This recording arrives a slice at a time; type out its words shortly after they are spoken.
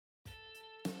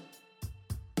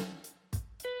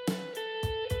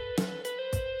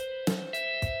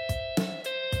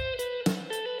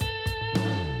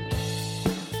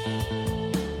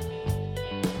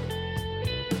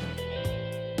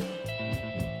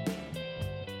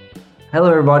Hello,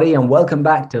 everybody, and welcome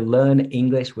back to Learn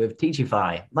English with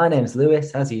Teachify. My name's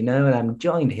Lewis, as you know, and I'm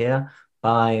joined here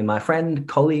by my friend,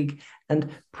 colleague, and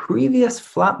previous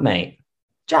flatmate,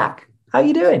 Jack. How are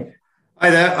you doing? Hi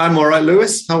there, I'm all right,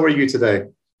 Lewis. How are you today?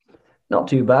 Not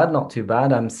too bad, not too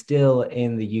bad. I'm still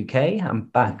in the UK. I'm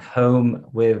back home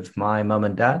with my mum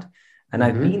and dad, and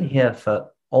I've been Hmm. here for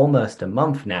almost a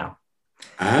month now.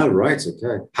 Right,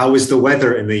 okay. How is the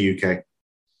weather in the UK?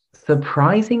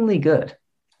 Surprisingly good.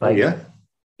 Oh, Like, yeah?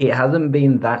 it hasn't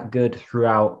been that good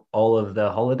throughout all of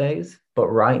the holidays, but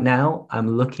right now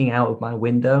I'm looking out of my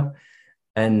window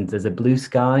and there's a blue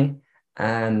sky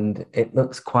and it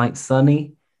looks quite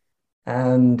sunny.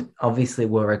 And obviously,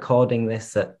 we're recording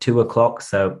this at 2 o'clock.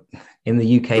 So in the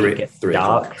UK, it gets Three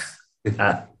o'clock. dark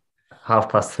at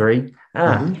 3:30.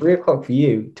 Hmm. 3 o'clock for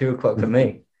you, 2 o'clock for Hmm.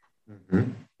 me. Hmm.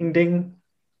 Ding ding.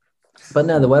 But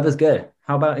no, the weather's good.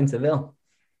 How about in Seville?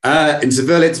 In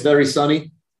Seville, it's very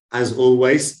sunny, as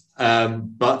always,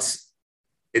 but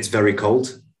it's very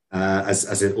cold,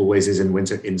 as it always is in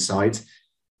winter inside.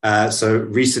 So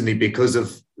recently, because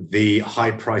of the high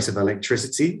price of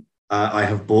electricity, I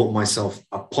have bought myself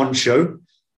a poncho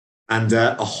and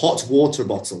a hot water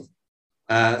bottle.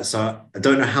 So I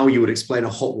don't know how you would explain a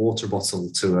hot water bottle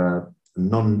to a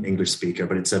non-English speaker,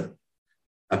 but it's a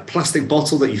plastic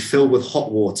bottle that you fill with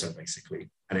hot water, basically,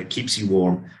 and it keeps you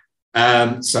warm.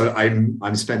 So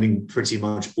I'm spending pretty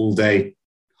much all day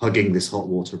hugging this hot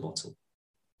water bottle.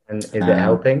 And is it Um,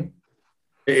 helping?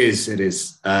 it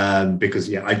is, because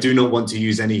yeah, I do not want to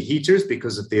use any heaters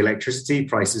because of the electricity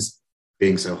prices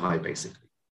being so high, basically.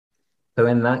 So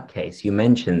in that case, you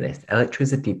mentioned this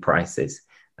electricity prices.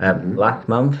 Mhm. Last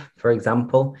month, for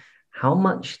example, how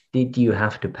much did you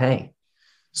have to pay?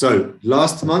 So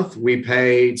last month we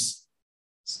paid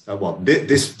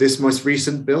this most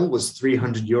recent bill was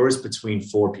 300 euros between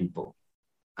four people,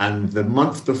 and the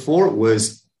month before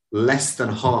was less than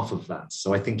half of that.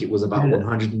 So I think it was about Yeah.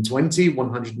 120,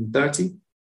 130.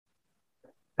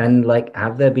 And like,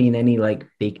 have there been any like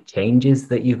big changes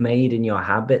that you've made in your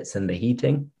habits and the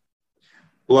heating?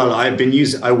 Well,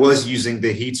 I was using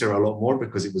the heater a lot more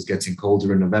because it was getting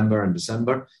colder in November and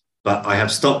December, but I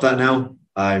have stopped that now.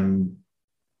 I'm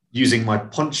using my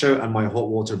poncho and my hot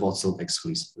water bottle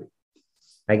exclusively.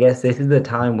 I guess this is the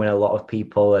time when a lot of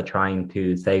people are trying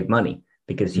to save money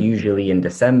because Mm-hmm. usually in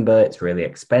December it's really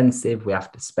expensive. We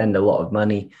have to spend a lot of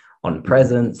money on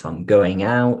presents, on going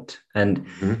out, and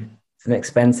Mm-hmm. it's an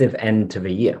expensive end to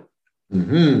the year.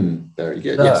 Mm-hmm. Very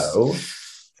good. Yes. So,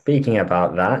 speaking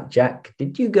about that, Jack,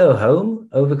 did you go home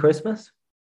over Christmas?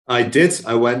 I did.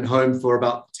 I went home for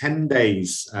about 10 days.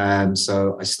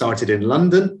 So I started in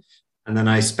London and then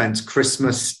I spent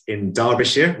Christmas in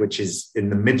Derbyshire, which is in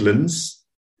the Midlands,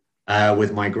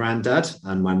 with my granddad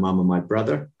and my mum and my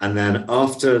brother. And then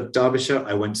after Derbyshire,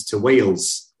 I went to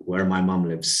Wales, where my mum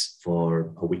lives,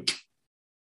 for a week.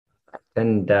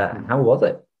 And how was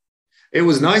it? It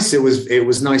was nice. It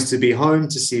was nice to be home,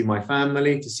 to see my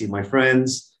family, to see my friends.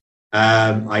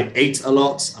 I ate a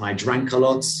lot and I drank a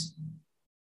lot.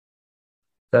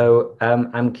 So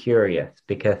I'm curious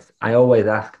because I always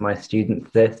ask my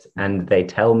students this, and they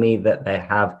tell me that they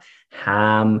have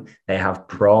ham, they have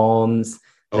prawns,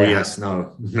 Oh they have yes,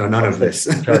 no, no, none of lots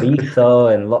of this.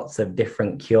 chorizo and lots of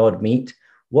different cured meat.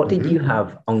 What did you Mhm.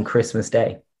 have on Christmas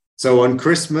Day? So on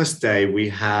Christmas Day, we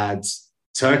had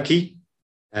turkey,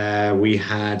 we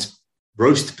had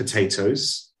roast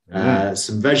potatoes, Mm.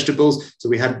 some vegetables. So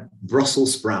we had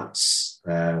Brussels sprouts.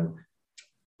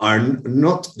 Are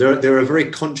not they're a very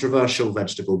controversial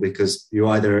vegetable because you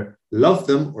either love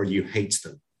them or you hate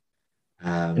them.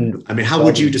 And I mean, how what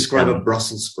would you did you describe tell a me?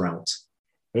 Brussels sprout?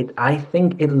 I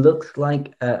think it looks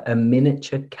like a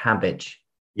miniature cabbage.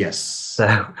 So Yes.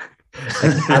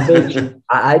 a cabbage,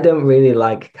 I don't really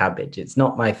like cabbage. It's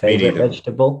not my Me favorite neither.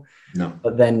 vegetable. No.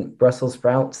 But then Brussels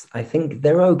sprouts, I think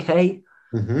they're okay.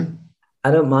 Mm-hmm.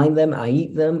 I don't mind them. I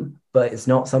eat them, but it's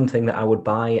not something that I would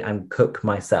buy and cook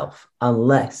myself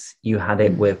unless you had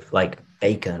it Mm. with like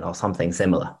bacon or something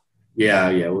similar. Yeah,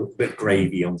 yeah, with a bit of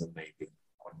gravy on them, maybe.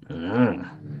 Mm.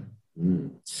 Mm. Mm.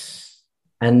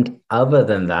 And other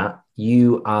than that,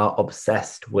 you are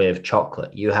obsessed with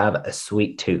chocolate. You have a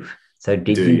sweet tooth. So I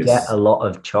do, did you get a yes. lot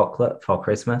of chocolate for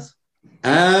Christmas?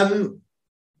 Um,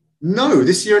 no,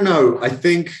 this year, no. I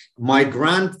think my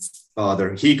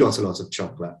grandfather, he got a lot of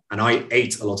chocolate and I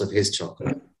ate a lot of his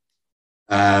chocolate.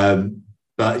 Um,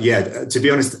 but yeah, to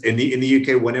be honest, in the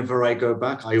UK, whenever I go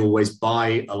back, I always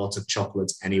buy a lot of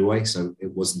chocolate anyway, so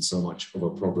it wasn't so much of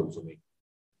a problem for me.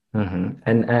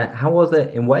 And how was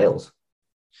it in Wales?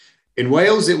 In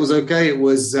Wales, it was okay. It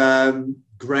was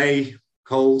grey,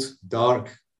 cold,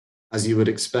 dark, as you would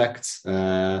expect.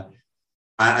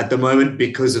 At the moment,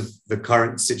 because of the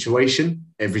current situation,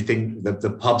 everything,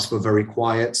 the pubs were very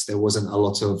quiet. There wasn't a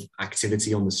lot of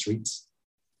activity on the streets.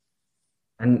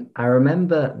 And I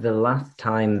remember the last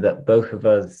time that both of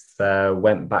us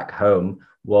went back home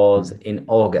was in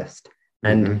August,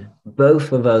 and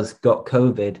both of us got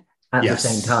COVID at the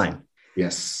same time.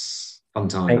 Yes, fun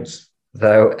times.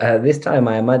 So this time,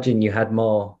 I imagine you had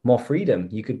more freedom.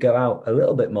 You could go out a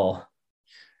little bit more.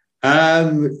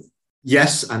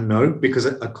 Yes and no, because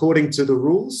according to the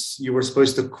rules, you were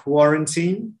supposed to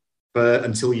quarantine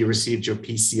until you received your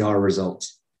PCR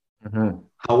result.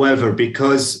 However,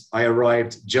 because I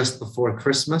arrived just before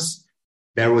Christmas,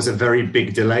 there was a very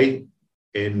big delay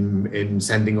in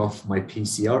sending off my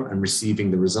PCR and receiving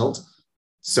the result.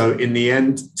 So in the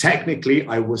end, technically,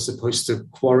 I was supposed to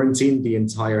quarantine the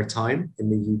entire time in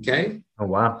the UK. Oh,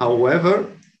 wow.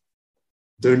 However,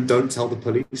 don't tell the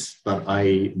police, but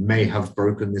I may have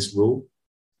broken this rule.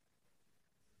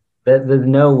 There's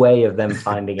no way of them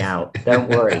finding out. Don't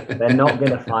worry. They're not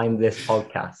going to find this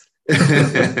podcast.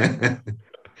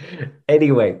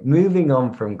 Anyway, moving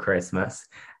on from Christmas,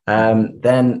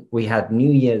 then we had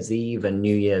New Year's Eve and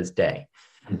New Year's Day.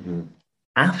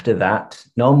 After that,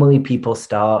 normally people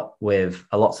start with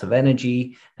lots of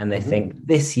energy and they think,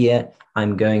 this year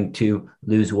I'm going to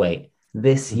lose weight.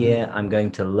 This year I'm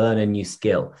going to learn a new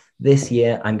skill. This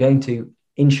year I'm going to,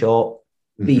 in short,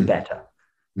 be better.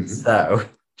 So,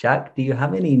 Jack, do you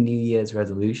have any New Year's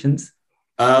resolutions?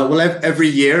 Well, every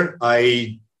year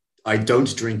I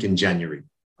don't drink in January.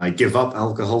 I give up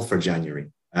alcohol for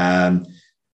January.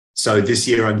 So this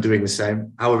year I'm doing the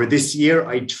same. However, this year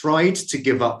I tried to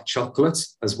give up chocolate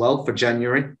as well for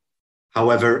January.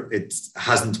 However, it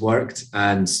hasn't worked.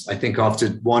 And I think after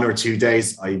 1 or 2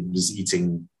 days, I was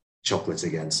eating chocolate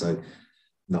again. So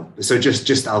no, so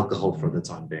just alcohol for the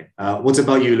time being. What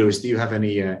about you, Lewis? Do you have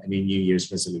any New Year's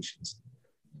resolutions?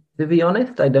 To be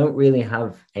honest, I don't really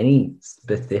have any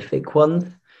specific ones.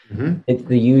 It's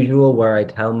the usual where I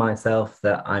tell myself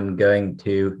that I'm going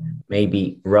to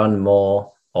maybe run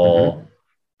more or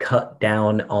cut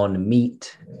down on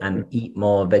meat and eat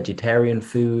more vegetarian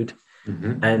food.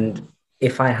 And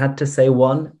if I had to say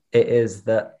one, it is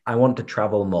that I want to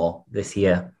travel more this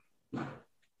year.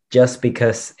 Just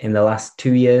because in the last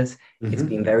 2 years, it's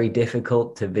been very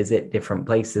difficult to visit different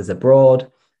places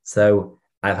abroad. So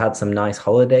I've had some nice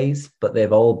holidays, but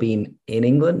they've all been in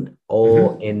England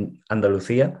or in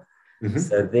Andalusia.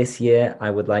 So this year, I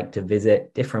would like to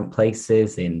visit different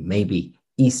places in maybe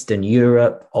Eastern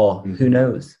Europe or who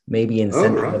knows, maybe in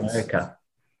Central America.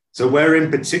 So where in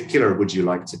particular would you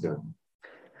like to go?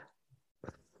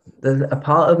 There's a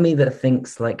part of me that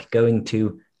thinks like going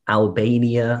to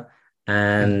Albania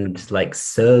and like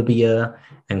Serbia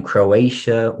and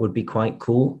Croatia would be quite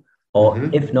cool. Or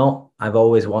if not, I've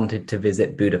always wanted to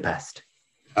visit Budapest.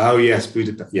 Oh, yes,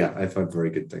 Budapest. Yeah, I've heard very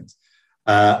good things.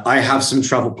 I have some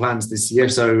travel plans this year.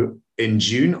 So in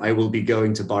June, I will be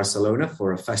going to Barcelona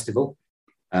for a festival,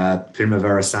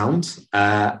 Primavera Sound.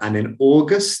 And in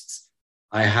August,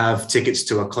 I have tickets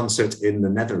to a concert in the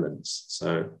Netherlands.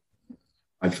 So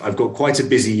I've got quite a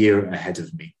busy year ahead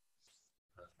of me.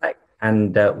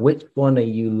 And which one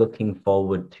are you looking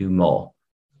forward to more?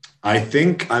 I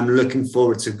think I'm looking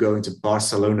forward to going to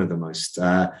Barcelona the most,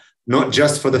 not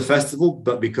just for the festival,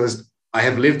 but because I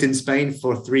have lived in Spain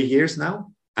for 3 years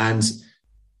now, and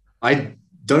I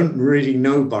don't really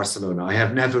know Barcelona. I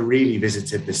have never really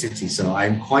visited the city, so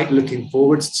I'm quite looking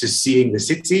forward to seeing the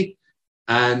city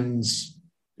and,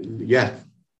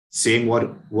 seeing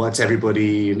what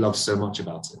everybody loves so much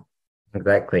about it.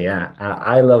 Exactly, yeah.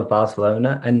 I love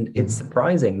Barcelona, and it's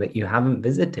surprising that you haven't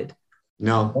visited.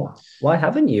 No. Why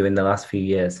haven't you in the last few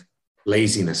years?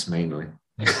 Laziness, mainly.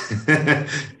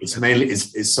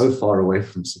 It's so far away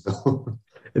from Seville.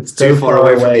 It's too far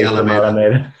away from the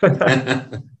Alameda.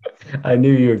 I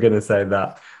knew you were going to say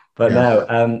that. But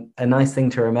no, a nice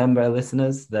thing to remember,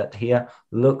 listeners, that here,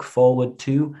 look forward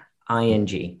to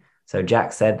ing. So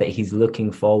Jack said that he's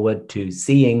looking forward to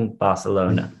seeing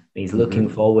Barcelona. He's looking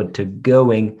forward to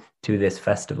going to this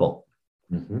festival.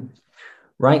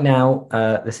 Right now,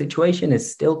 the situation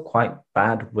is still quite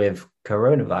bad with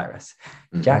coronavirus.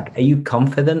 Jack, are you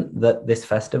confident that this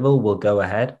festival will go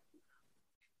ahead?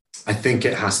 I think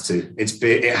it has to.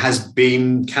 It has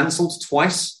been cancelled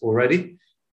twice already.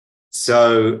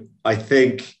 So I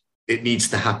think it needs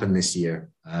to happen this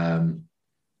year.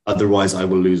 Otherwise, I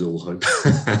will lose all hope.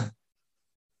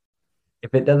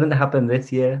 If it doesn't happen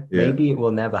this year, maybe it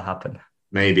will never happen.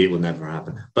 Maybe it will never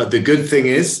happen. But the good thing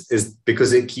is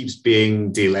because it keeps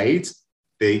being delayed,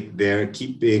 there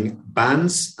keep being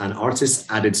bands and artists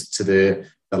added to the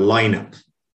lineup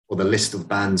or the list of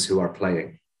bands who are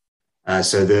playing.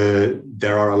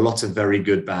 There are a lot of very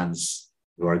good bands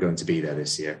who are going to be there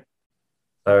this year.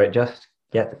 So it just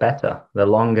gets better. The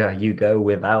longer you go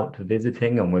without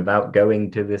visiting and without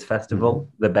going to this festival,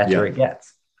 the better it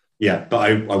gets. Yeah,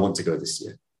 but I want to go this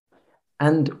year.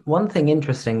 And one thing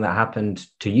interesting that happened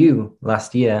to you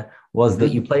last year was that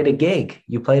you played a gig.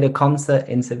 You played a concert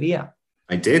in Sevilla.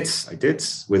 I did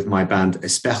with my band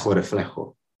Espejo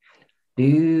Reflejo. Do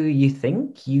you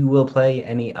think you will play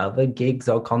any other gigs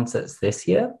or concerts this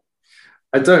year?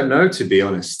 I don't know, to be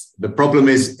honest. The problem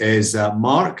is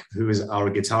Mark, who is our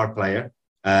guitar player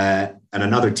and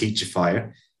another teacher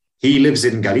fire, he lives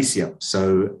in Galicia.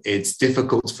 So it's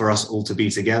difficult for us all to be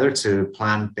together to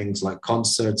plan things like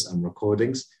concerts and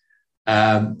recordings.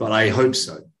 But I hope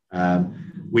so.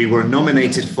 We were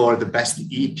nominated for the best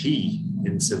EP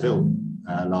in Seville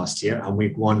last year, and we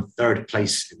won third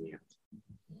place in the end.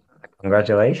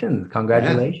 Congratulations.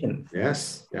 Yeah.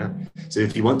 Yes. Yeah. So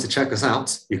if you want to check us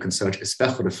out, you can search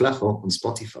Espejo Reflejo on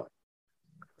Spotify.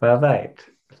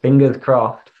 Perfect. Fingers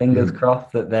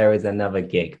crossed that there is another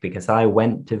gig, because I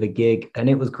went to the gig and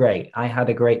it was great. I had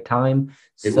a great time.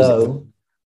 It was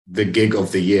the gig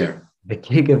of the year. The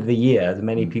gig of the year, as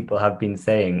many people have been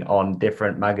saying on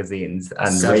different magazines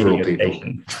and Several radio people.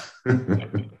 stations.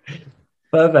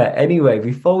 Perfect. Anyway,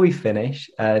 before we finish,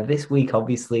 this week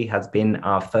obviously has been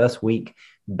our first week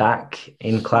back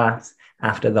in class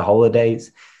after the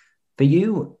holidays. For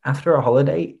you, after a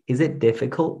holiday, is it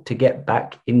difficult to get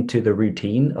back into the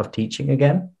routine of teaching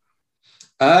again?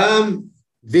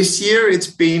 This year, it's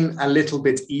been a little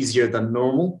bit easier than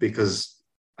normal because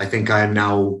I think I am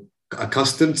now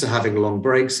accustomed to having long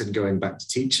breaks and going back to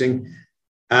teaching.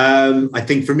 I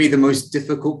think for me, the most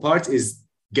difficult part is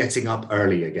getting up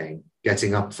early again.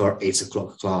 Getting up for 8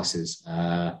 o'clock classes.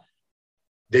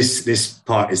 This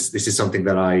is something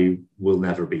that I will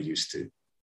never be used to.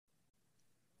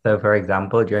 So, for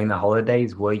example, during the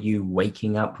holidays, were you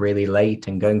waking up really late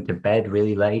and going to bed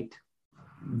really late?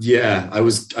 Yeah, I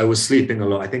was sleeping a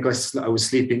lot. I think I was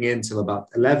sleeping in till about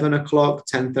 11 o'clock,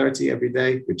 10:30 every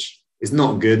day, which is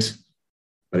not good,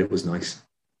 but it was nice.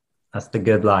 That's the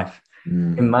good life.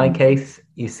 In my case,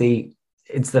 you see,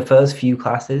 it's the first few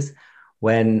classes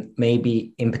when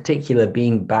maybe in particular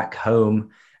being back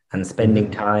home and spending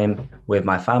time with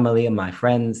my family and my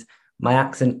friends, my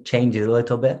accent changes a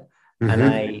little bit. And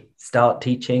I start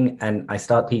teaching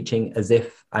as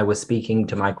if I was speaking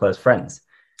to my close friends.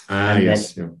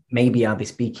 Then maybe I'll be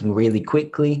speaking really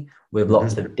quickly with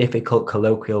lots of difficult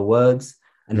colloquial words.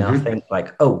 And I'll think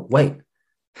like, oh, wait,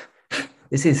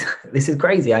 this is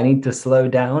crazy. I need to slow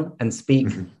down and speak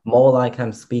more like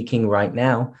I'm speaking right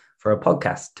now for a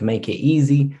podcast to make it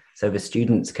easy so the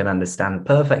students can understand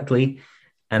perfectly,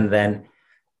 and then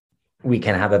we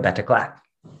can have a better class.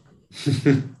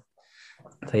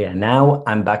 So yeah, now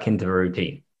I'm back into the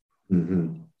routine.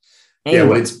 Anyway. Yeah,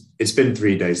 well, it's been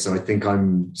 3 days, so I think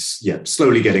I'm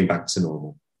slowly getting back to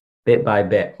normal. Bit by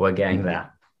bit, we're getting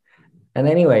there. And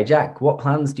anyway, Jack, what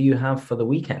plans do you have for the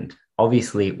weekend?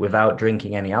 Obviously, without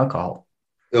drinking any alcohol.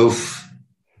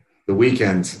 The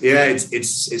weekend. Yeah,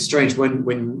 it's strange.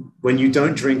 When you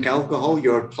don't drink alcohol,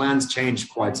 your plans change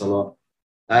quite a lot.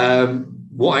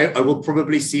 I will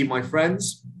probably see my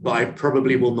friends, but I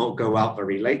probably will not go out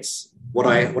very late. What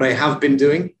I have been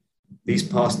doing these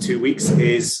past 2 weeks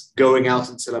is going out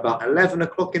until about 11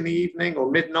 o'clock in the evening or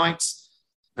midnight,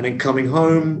 and then coming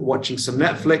home, watching some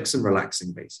Netflix and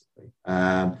relaxing, basically.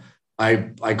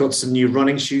 I got some new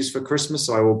running shoes for Christmas,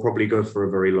 so I will probably go for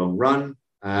a very long run.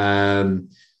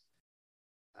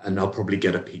 And I'll probably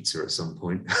get a pizza at some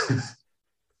point.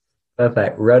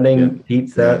 Perfect. Running,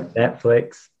 pizza,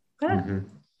 Netflix.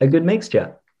 A good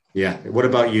mixture. Yeah. What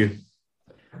about you?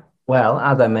 Well,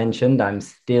 as I mentioned, I'm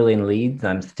still in Leeds.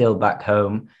 I'm still back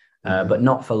home, but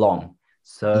not for long.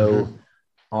 So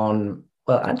on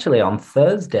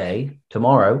Thursday,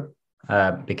 tomorrow,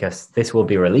 because this will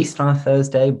be released on a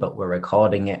Thursday, but we're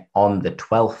recording it on the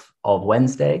 12th of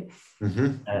Wednesday.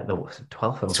 The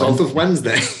 12th of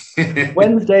Wednesday.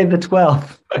 Wednesday the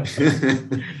 12th.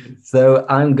 So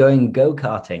I'm going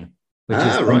go-karting, which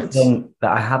is something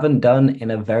that I haven't done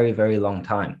in a very, very long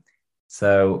time.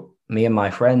 So me and my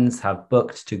friends have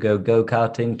booked to go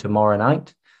go-karting tomorrow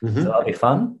night. So that'll be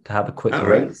fun to have a quick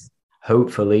race.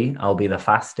 Hopefully I'll be the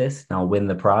fastest and I'll win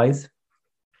the prize.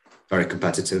 Very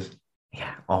competitive.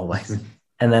 Yeah, always.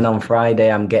 And then on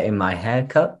Friday, I'm getting my hair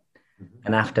cut.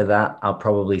 And after that, I'll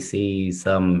probably see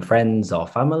some friends or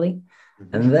family.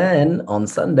 And then on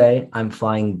Sunday, I'm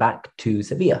flying back to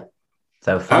Sevilla.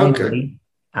 So finally,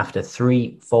 after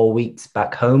 3-4 weeks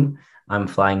back home, I'm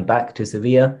flying back to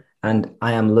Sevilla, and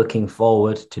I am looking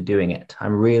forward to doing it.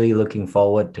 I'm really looking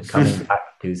forward to coming back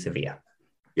to Sevilla.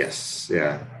 Yes,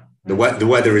 yeah. The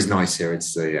weather is nice here.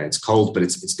 It's cold, but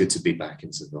it's good to be back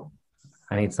in Seville.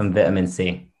 I need some vitamin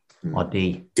C or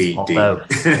D. D. Although,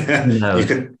 who knows?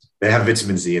 They have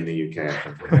vitamin C in the UK,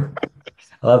 I think.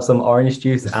 I'll have some orange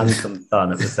juice and some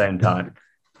sun at the same time.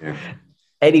 Yeah.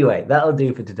 Anyway, that'll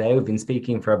do for today. We've been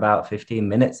speaking for about 15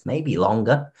 minutes, maybe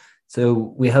longer. So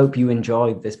we hope you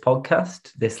enjoyed this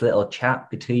podcast, this little chat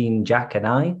between Jack and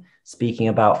I, speaking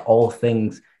about all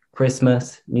things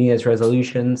Christmas, New Year's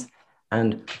resolutions,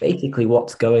 and basically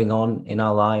what's going on in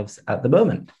our lives at the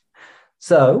moment.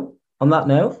 So on that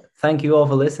note, thank you all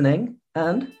for listening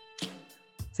and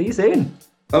see you soon.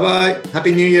 Bye-bye.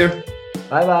 Happy New Year.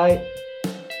 Bye-bye.